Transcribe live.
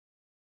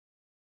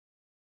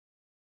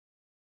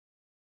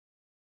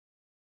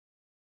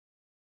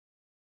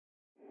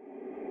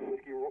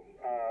Whiskey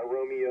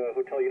Romeo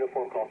Hotel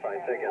Uniform call sign.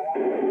 Say again.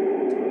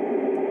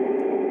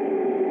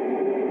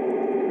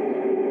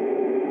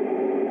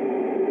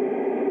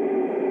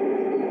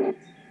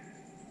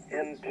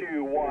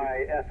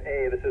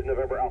 N2YSA, this is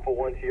November Alpha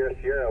 1 Sierra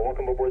Sierra.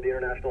 Welcome aboard the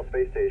International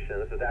Space Station.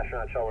 This is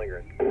Astronaut Kjell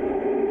Lindgren.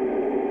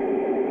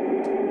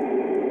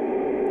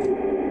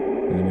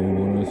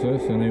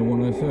 NA1SS,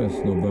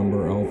 NA1SS,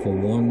 November Alpha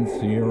 1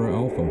 Sierra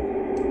Alpha.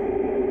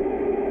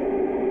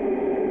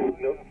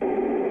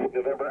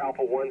 November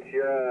Alpha 1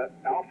 Sierra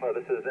Alpha,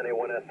 this is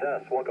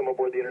NA1SS. Welcome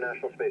aboard the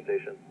International Space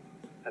Station.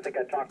 I think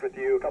I talked with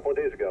you a couple of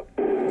days ago.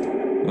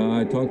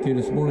 I talked to you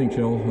this morning,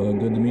 Kjell.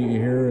 Good to meet you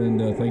here, and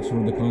thanks for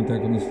the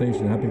contact on the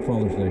station. Happy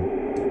Father's Day.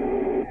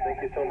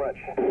 Thank you so much.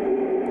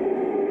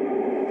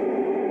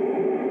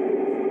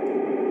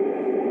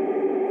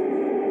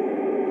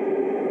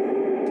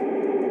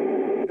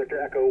 Victor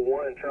Echo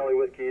 1, Charlie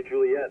Whiskey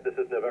Juliet. This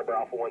is November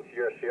Alpha 1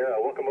 Sierra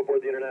Sierra. Welcome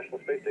aboard the International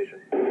Space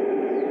Station.